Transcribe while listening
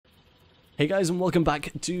Hey guys, and welcome back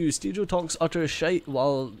to Studio Talks Utter Shite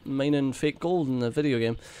while mining fake gold in the video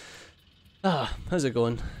game. How's it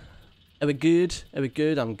going? Are we good? Are we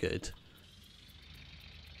good? I'm good.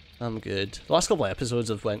 I'm good. The last couple of episodes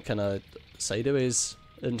have went kind of sideways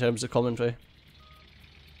in terms of commentary.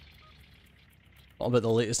 What about the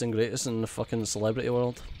latest and greatest in the fucking celebrity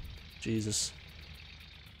world? Jesus.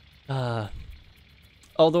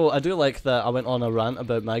 Although I do like that I went on a rant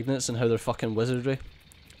about magnets and how they're fucking wizardry.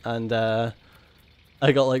 And I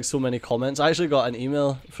got like so many comments. I actually got an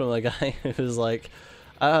email from a guy who was like,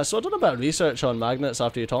 so I done a bit of research on magnets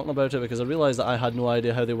after you talking about it because I realised that I had no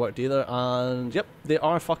idea how they worked either, and yep, they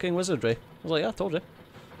are fucking wizardry. I was like, yeah, I told you.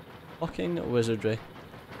 Fucking wizardry.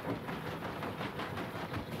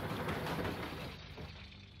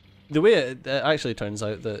 The way it actually turns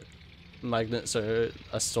out that magnets are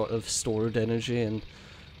a sort of stored energy, and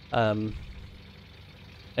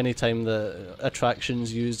anytime the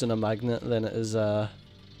attraction's used in a magnet, then it is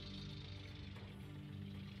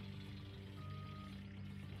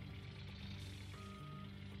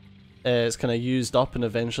it's kind of used up, and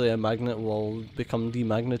eventually a magnet will become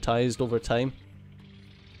demagnetized over time,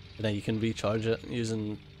 and then you can recharge it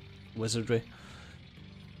using wizardry.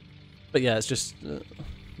 But yeah, it's just the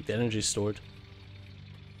energy's stored,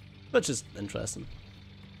 which is interesting.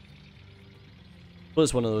 But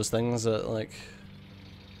it's one of those things that, like,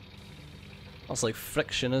 that's like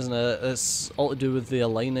friction, isn't it? It's all to do with the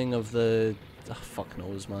aligning of the... fuck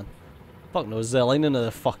knows, man. Fuck knows. The aligning of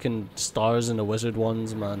the fucking stars and the wizard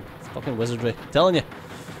ones, man. It's fucking wizardry. I'm telling you.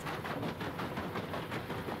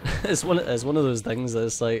 It's one of those things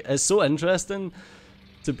that's like... It's so interesting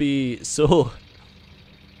to be so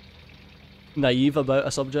naive about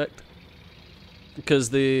a subject. Because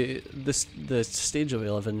the stage we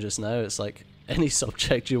live in just now, it's like... Any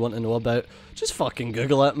subject you want to know about, just fucking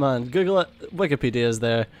Google it, man. Google it. Wikipedia is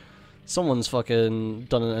there. Someone's fucking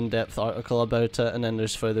done an in-depth article about it, and then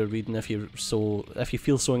there's further reading if you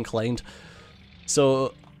feel so inclined.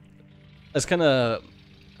 So it's kind of,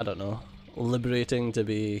 I don't know, liberating to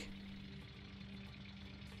be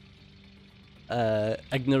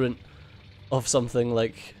ignorant of something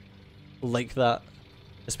like that,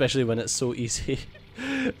 especially when it's so easy.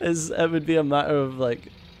 It would be a matter of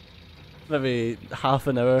like maybe half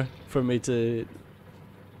an hour for me to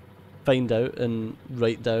find out and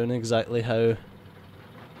write down exactly how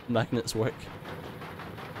magnets work.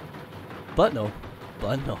 But no.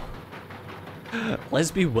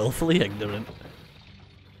 Let's be willfully ignorant.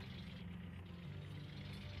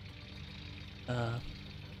 Let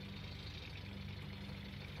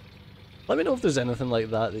me know if there's anything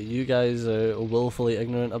like that that you guys are willfully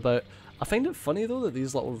ignorant about. I find it funny though that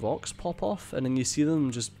these little rocks pop off and then you see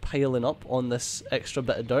them just piling up on this extra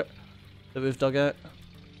bit of dirt that we've dug out.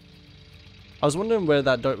 I was wondering where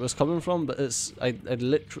that dirt was coming from, but I'd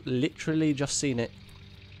literally just seen it.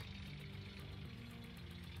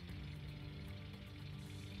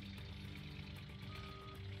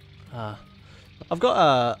 I've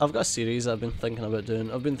got a series I've been thinking about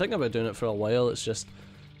doing. I've been thinking about doing it for a while. It's just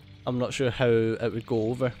I'm not sure how it would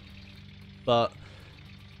go over, but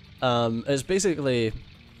it's basically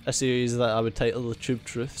a series that I would title The Tube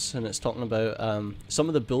Truths, and it's talking about some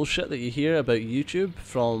of the bullshit that you hear about YouTube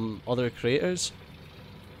from other creators.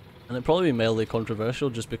 And it'd probably be mildly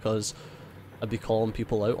controversial just because I'd be calling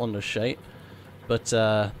people out on their shite. But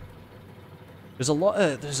there's a lot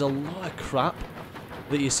of crap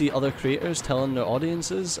that you see other creators telling their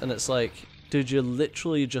audiences, and it's like, dude, you're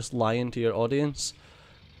literally just lying to your audience.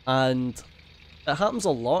 And it happens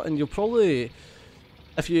a lot, and you'll probably...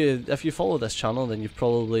 If you follow this channel, then you've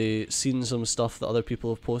probably seen some stuff that other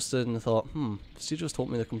people have posted and thought, Steve just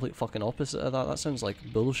told me the complete fucking opposite of that. That sounds like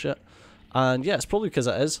bullshit. And yeah, it's probably because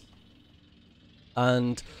it is.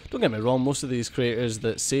 And don't get me wrong, most of these creators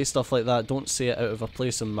that say stuff like that don't say it out of a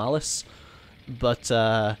place of malice. But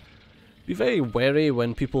be very wary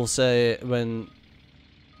when people say when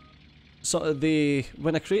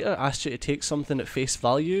a creator asks you to take something at face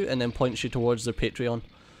value and then points you towards their Patreon.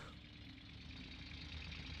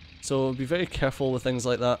 So be very careful with things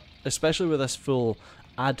like that, especially with this full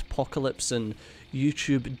adpocalypse and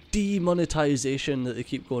YouTube demonetization that they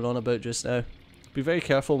keep going on about just now. Be very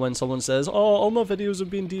careful when someone says, oh, all my videos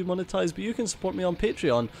have been demonetized, but you can support me on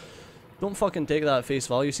Patreon. Don't fucking take that at face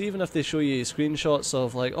value. See, even if they show you screenshots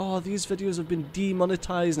of like, oh, these videos have been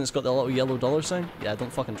demonetized and it's got the little yellow dollar sign, yeah,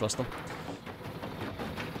 don't fucking trust them.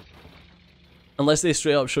 Unless they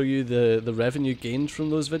straight up show you the revenue gained from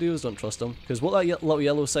those videos, don't trust them. Because what that little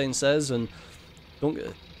yellow sign says, and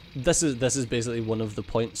this is basically one of the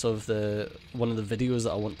points of one of the videos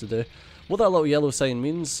that I want to do. what that little yellow sign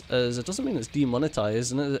means is it doesn't mean it's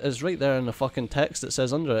demonetized, and it is right there in the fucking text it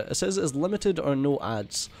says under it. It says it is limited or no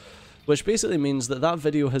ads, which basically means that that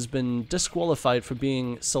video has been disqualified for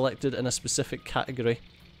being selected in a specific category.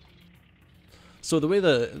 So the way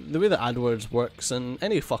that AdWords works, and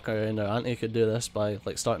any fucker in their ante could do this by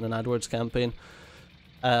like starting an AdWords campaign,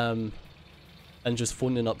 and just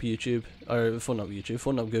phoning up Google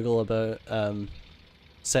about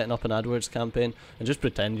setting up an AdWords campaign, and just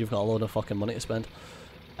pretend you've got a load of fucking money to spend,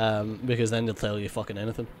 because then they'll tell you fucking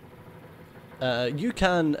anything. You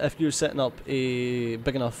can, if you're setting up a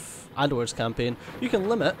big enough AdWords campaign, you can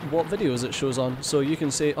limit what videos it shows on. So you can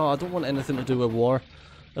say, oh, I don't want anything to do with war.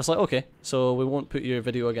 It's like, okay, so we won't put your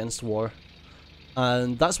video against war.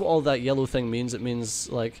 And that's what all that yellow thing means. It means,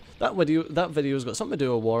 like, that video's got something to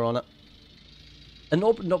do with war on it. And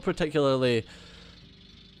not particularly,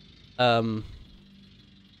 I'm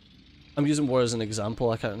using war as an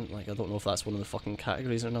example. I don't know if that's one of the fucking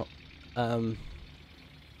categories or not.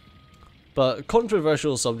 But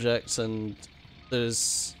controversial subjects, and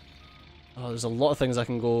there's a lot of things I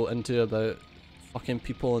can go into about fucking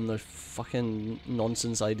people and their fucking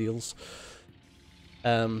nonsense ideals.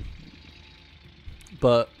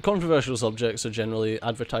 But controversial subjects are generally,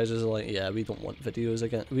 advertisers are like, yeah, we don't want videos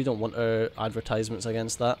again, we don't want our advertisements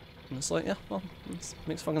against that. And it's like, yeah, well, it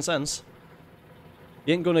makes fucking sense.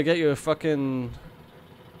 You ain't gonna get your fucking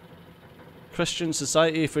Christian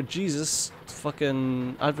Society for Jesus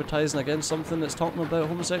fucking advertising against something that's talking about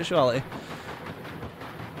homosexuality.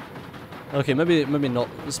 Okay, maybe not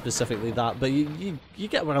specifically that, but you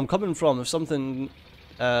get where I'm coming from. If something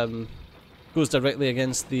goes directly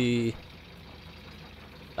against the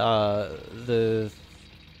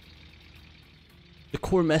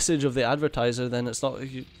core message of the advertiser, then it's not.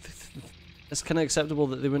 It's kind of acceptable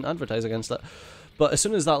that they wouldn't advertise against it. But as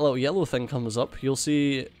soon as that little yellow thing comes up, you'll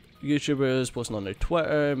see YouTubers posting on their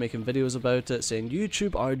Twitter, making videos about it, saying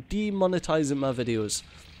YouTube are demonetizing my videos.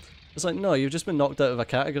 It's like, no, you've just been knocked out of a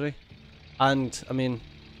category. And, I mean,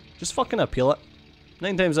 just fucking appeal it.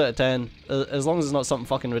 9 times out of 10, as long as it's not something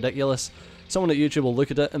fucking ridiculous, someone at YouTube will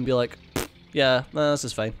look at it and be like, yeah, nah, this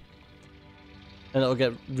is fine. And it'll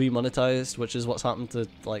get remonetized, which is what's happened to,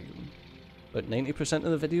 like, about 90%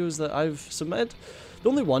 of the videos that I've submitted. The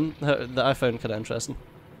only one that I found kind of interesting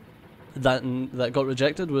that got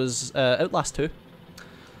rejected was Outlast 2.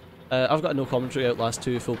 I've got a no commentary Outlast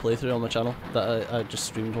 2 full playthrough on my channel that I just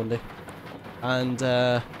streamed one day. And,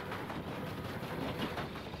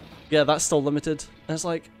 yeah, that's still limited. And it's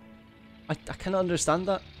like, I kind of understand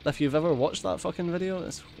that. If you've ever watched that fucking video,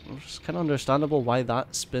 it's kind of understandable why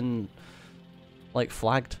that's been, like,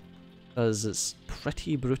 flagged. Because it's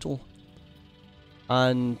pretty brutal.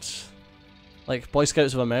 And, like, Boy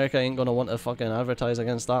Scouts of America ain't gonna want to fucking advertise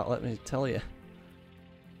against that, let me tell you.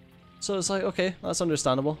 So it's like, okay, that's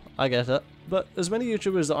understandable, I get it. But there's many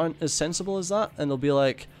YouTubers that aren't as sensible as that, and they'll be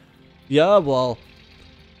like, yeah, well,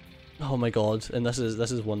 oh my god, and this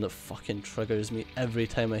is one that fucking triggers me every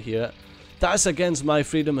time I hear it. That's against my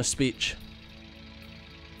freedom of speech.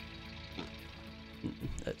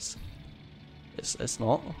 It's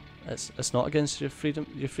not. It's not against your freedom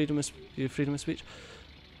of speech.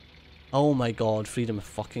 Oh my god, freedom of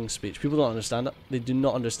fucking speech. People don't understand it. They do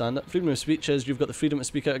not understand it. Freedom of speech is you've got the freedom to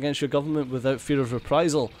speak out against your government without fear of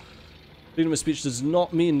reprisal. Freedom of speech does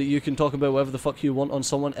not mean that you can talk about whatever the fuck you want on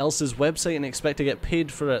someone else's website and expect to get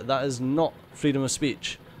paid for it. That is not freedom of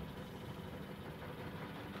speech.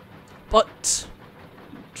 But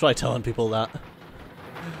try telling people that.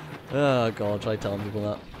 Oh god, try telling people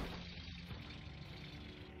that.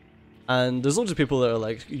 And there's loads of people that are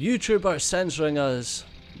like, YouTube are censoring us.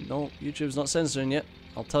 No, YouTube's not censoring you.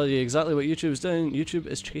 I'll tell you exactly what YouTube's doing. YouTube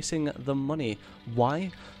is chasing the money.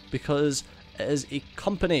 Why? Because it is a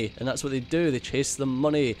company, and that's what they do. They chase the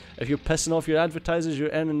money. If you're pissing off your advertisers, you're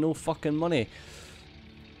earning no fucking money.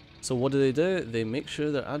 So what do? They make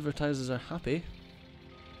sure their advertisers are happy.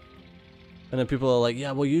 And then people are like,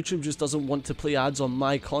 yeah, well, YouTube just doesn't want to play ads on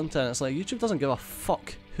my content. It's like, YouTube doesn't give a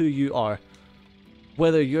fuck who you are.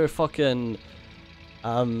 Whether you're fucking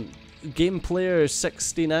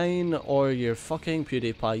GamePlayer69 or you're fucking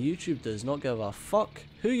PewDiePie, YouTube does not give a fuck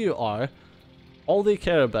who you are. All they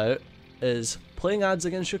care about is playing ads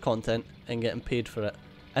against your content and getting paid for it.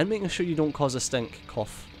 And making sure you don't cause a stink.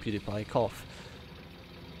 Cough, PewDiePie, cough.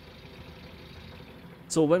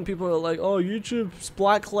 So when people are like, oh, YouTube's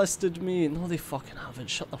blacklisted me. No, they fucking haven't.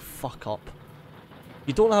 Shut the fuck up.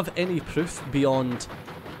 You don't have any proof beyond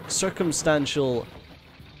circumstantial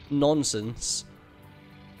nonsense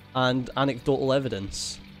and anecdotal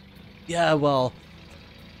evidence. Yeah, well,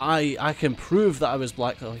 I can prove that I was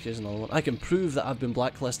oh, here's another one. I can prove that I've been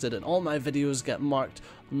blacklisted and all my videos get marked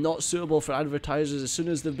not suitable for advertisers as soon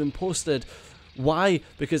as they've been posted. Why?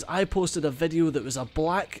 Because I posted a video that was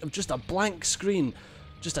just a blank screen,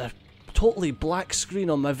 just a totally black screen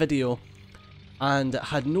on my video, and it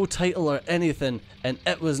had no title or anything, and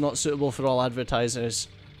it was not suitable for all advertisers.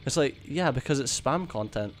 It's like, yeah, because it's spam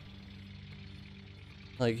content.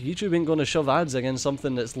 Like, YouTube ain't gonna shove ads against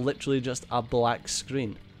something that's literally just a black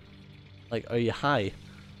screen. Like, are you high?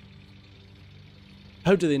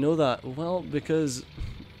 How do they know that? Well, because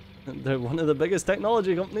they're one of the biggest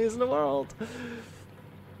technology companies in the world.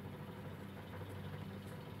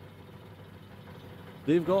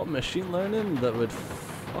 They've got machine learning that would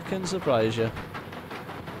fucking surprise you.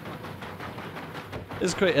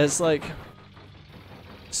 It's great. It's like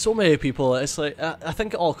so many people. It's like I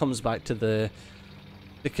think it all comes back to the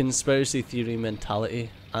conspiracy theory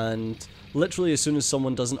mentality, and literally as soon as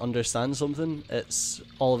someone doesn't understand something, it's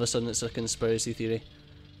all of a sudden it's a conspiracy theory.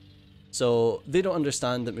 So they don't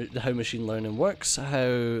understand how machine learning works,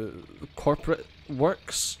 how corporate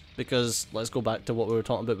works, because let's go back to what we were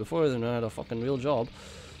talking about before. They never had a fucking real job.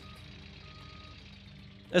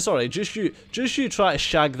 It's alright, just you try to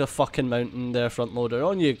shag the fucking mountain there, front loader.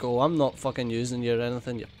 On you go. I'm not fucking using you or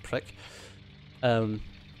anything, you prick.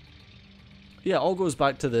 Yeah, it all goes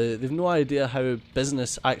back to they've no idea how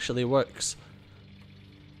business actually works.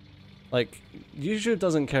 Like, YouTube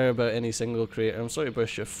doesn't care about any single creator. I'm sorry to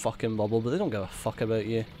burst your fucking bubble, but they don't give a fuck about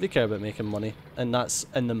you. They care about making money, and that's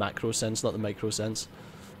in the macro sense, not the micro sense.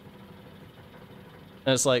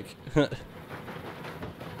 And it's like,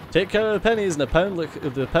 take care of the pennies and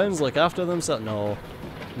the pounds look after themselves. No,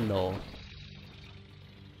 no.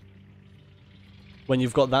 When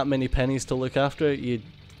you've got that many pennies to look after, you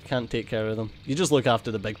can't take care of them. You just look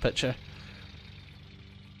after the big picture.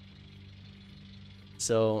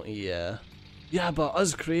 So, yeah. Yeah, but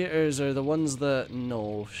us creators are the ones that...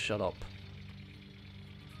 No, shut up.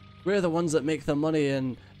 We're the ones that make the money,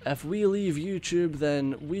 and if we leave YouTube,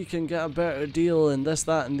 then we can get a better deal and this,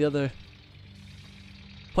 that, and the other.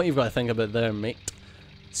 What you've got to think about there, mate,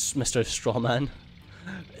 Mr. Strawman,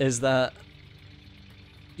 is that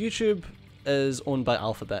YouTube is owned by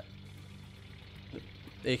Alphabet,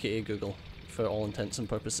 aka Google, for all intents and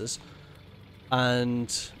purposes.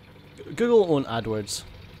 And Google own AdWords,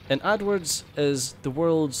 and AdWords is the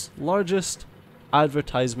world's largest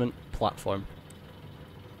advertisement platform.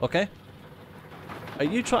 Okay? Are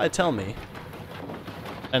you trying to tell me,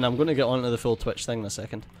 and I'm going to get on to the full Twitch thing in a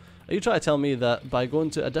second, are you trying to tell me that by going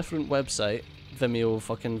to a different website, Vimeo,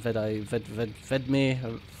 fucking VidMe,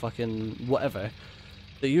 or fucking whatever,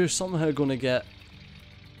 that you're somehow going to get,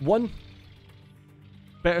 one,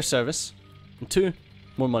 better service, and two,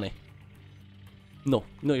 more money? No,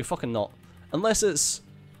 no, you're fucking not. Unless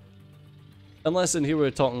in here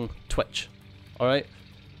we're talking Twitch, alright?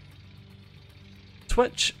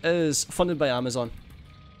 Twitch is funded by Amazon,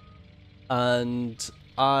 and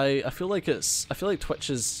I feel like Twitch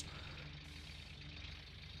is,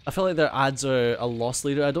 I feel like their ads are a loss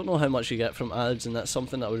leader. I don't know how much you get from ads, and that's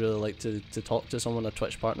something that I would really like to talk to someone, a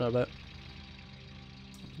Twitch partner, about.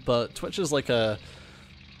 But Twitch is like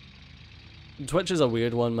Twitch is a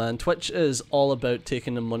weird one, man. Twitch is all about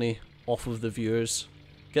taking the money off of the viewers.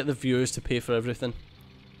 Get the viewers to pay for everything.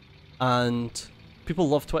 And people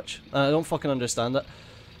love Twitch, and I don't fucking understand it.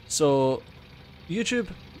 So, YouTube,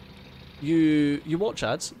 you watch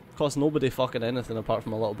ads, cost nobody fucking anything apart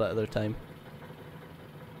from a little bit of their time.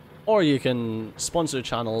 Or you can sponsor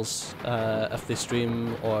channels if they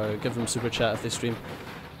stream, or give them super chat if they stream.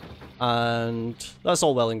 And that's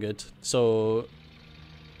all well and good. So,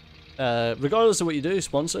 regardless of what you do,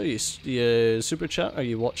 sponsor, you super chat, or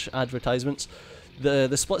you watch advertisements,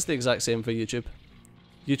 the split's the exact same for YouTube.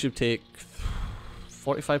 YouTube take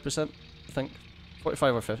 45%, I think.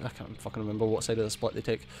 45 or 50, I can't fucking remember what side of the split they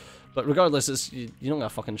take. But regardless, it's, you don't got a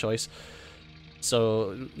fucking choice.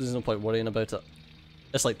 So there's no point worrying about it.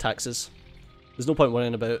 It's like taxes. There's no point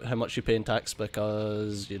worrying about how much you pay in tax,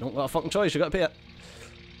 because you don't got a fucking choice, you gotta pay it.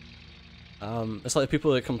 It's like the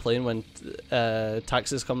people that complain when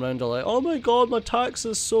taxes come around, are like, oh my god, my tax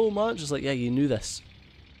is so much. It's like, yeah, you knew this.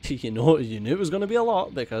 you knew it was gonna be a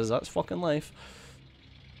lot, because that's fucking life.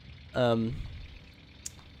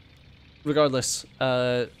 Regardless,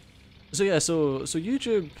 so yeah, so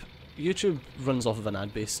YouTube runs off of an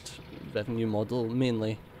ad-based revenue model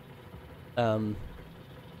mainly.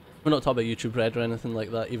 We're not talking about YouTube Red or anything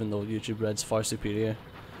like that, even though YouTube Red's far superior.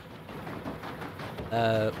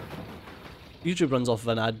 YouTube runs off of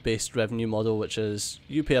an ad-based revenue model, which is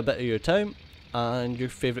you pay a bit of your time and your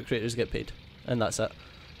favourite creators get paid, and that's it.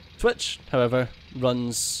 Twitch, however,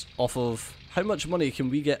 runs off of how much money can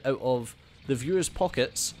we get out of the viewers'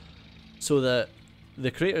 pockets so that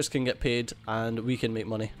the creators can get paid and we can make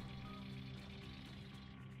money.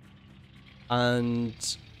 And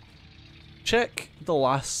check the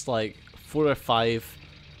last like 4 or 5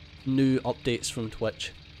 new updates from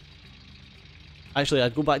Twitch. Actually,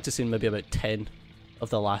 I'd go back to saying maybe about 10 of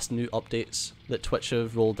the last new updates that Twitch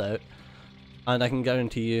have rolled out, and I can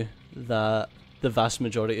guarantee you that the vast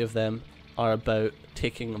majority of them are about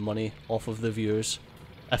taking money off of the viewers,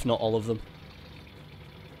 if not all of them.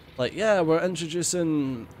 Like, yeah, we're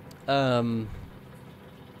introducing new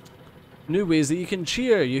ways that you can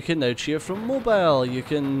cheer. You can now cheer from mobile. You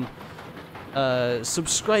can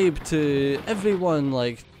subscribe to everyone.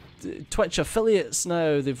 Like Twitch affiliates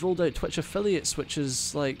now. They've rolled out Twitch affiliates, which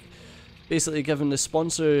is like basically giving the sub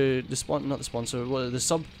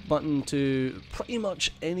button to pretty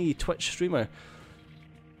much any Twitch streamer.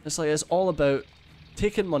 It's like it's all about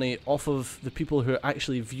taking money off of the people who are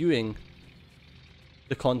actually viewing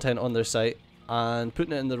the content on their site and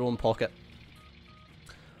putting it in their own pocket.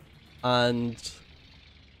 And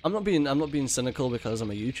I'm not being cynical because I'm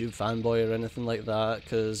a YouTube fanboy or anything like that,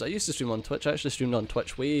 because I used to stream on Twitch. I actually streamed on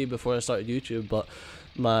Twitch way before I started YouTube, but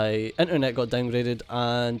my internet got downgraded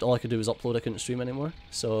and all I could do was upload. I couldn't stream anymore,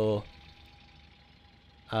 so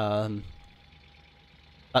that's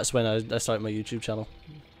when I started my YouTube channel.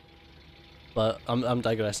 But I'm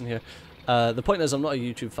digressing here. The point is, I'm not a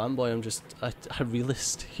YouTube fanboy, I'm just a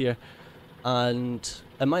realist here. And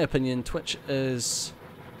in my opinion, Twitch is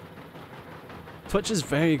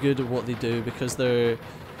very good at what they do, because they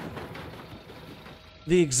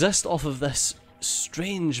exist off of this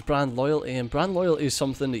strange brand loyalty, and brand loyalty is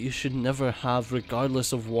something that you should never have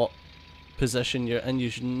regardless of what position you're in. You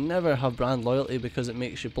should never have brand loyalty because it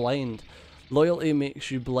makes you blind. Loyalty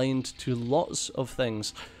makes you blind to lots of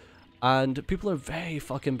things. And people are very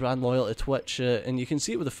fucking brand loyal to Twitch, and you can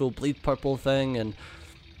see it with the full Bleed Purple thing, and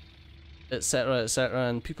etc, etc,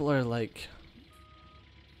 and people are like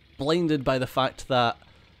blinded by the fact that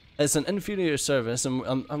it's an inferior service. And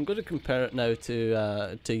I'm going to compare it now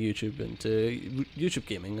to YouTube and to YouTube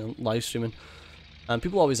gaming and live streaming. And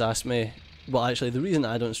people always ask me, well, actually the reason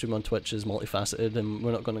I don't stream on Twitch is multifaceted, and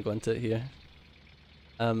we're not going to go into it here.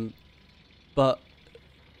 But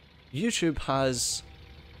YouTube has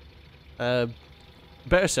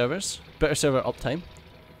better servers, better server uptime.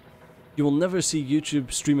 You will never see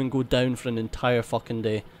YouTube streaming go down for an entire fucking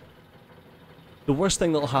day. The worst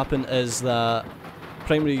thing that'll happen is that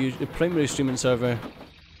primary streaming server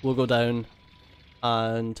will go down,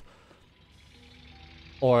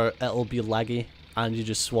 or it'll be laggy and you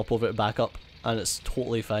just swap over to backup and it's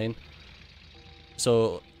totally fine.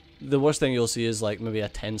 So the worst thing you'll see is like maybe a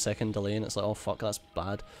 10-second delay, and it's like, oh fuck, that's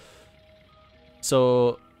bad.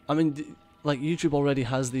 So I mean, like, YouTube already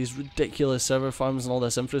has these ridiculous server farms and all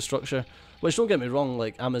this infrastructure, which, don't get me wrong,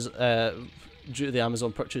 like Amazon, due to the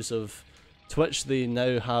Amazon purchase of Twitch, they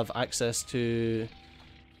now have access to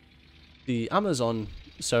the Amazon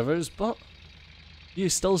servers, but you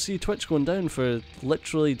still see Twitch going down for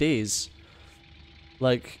literally days.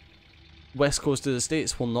 Like, West Coast of the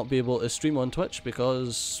States will not be able to stream on Twitch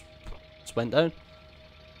because it's went down.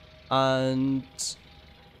 And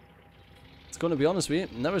going to be honest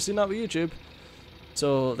with you, never seen that with YouTube.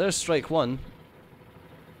 So there's strike one.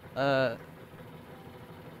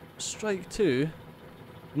 Strike two,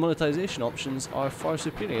 monetization options are far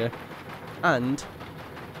superior, and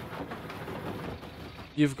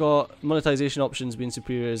you've got monetization options being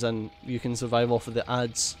superior, and you can survive off of the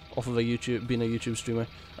ads off of being a YouTube streamer,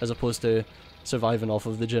 as opposed to surviving off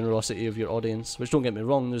of the generosity of your audience. Which, don't get me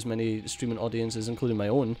wrong, there's many streaming audiences, including my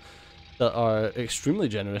own, that are extremely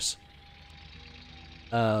generous.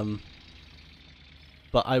 But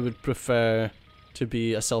I would prefer to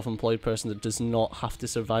be a self-employed person that does not have to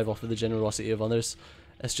survive off of the generosity of others.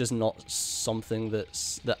 It's just not something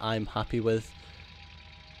that I'm happy with.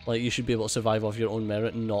 Like, you should be able to survive off your own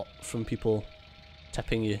merit, not from people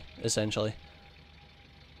tipping you, essentially.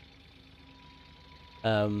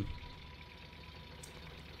 And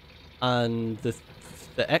the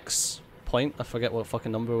X point, I forget what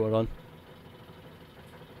fucking number we're on.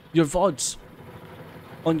 Your VODs.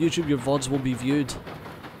 On YouTube, your VODs will be viewed.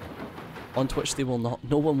 On Twitch, they will not.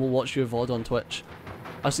 No one will watch your VOD on Twitch.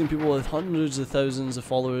 I've seen people with hundreds of thousands of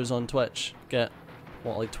followers on Twitch get,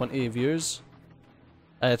 what, like 20 views?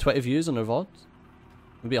 20 views on their VODs?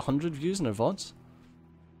 Maybe 100 views on their VODs?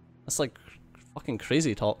 That's like fucking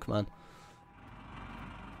crazy talk, man.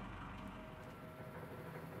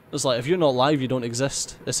 It's like, if you're not live, you don't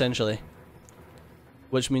exist, essentially.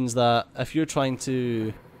 Which means that if you're trying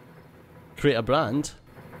to create a brand,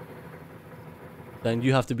 then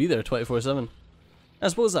you have to be there 24/7. I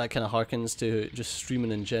suppose that kind of harkens to just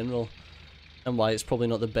streaming in general, and why it's probably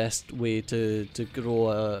not the best way to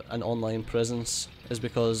grow an online presence, is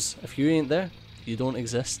because if you ain't there, you don't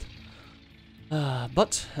exist.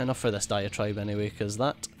 But enough for this diatribe anyway, because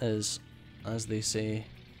that is, as they say,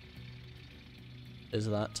 is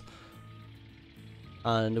that.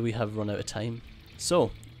 And we have run out of time.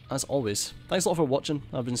 So, as always, thanks a lot for watching.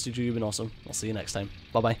 I've been Studio, you've been awesome. I'll see you next time.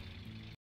 Bye bye.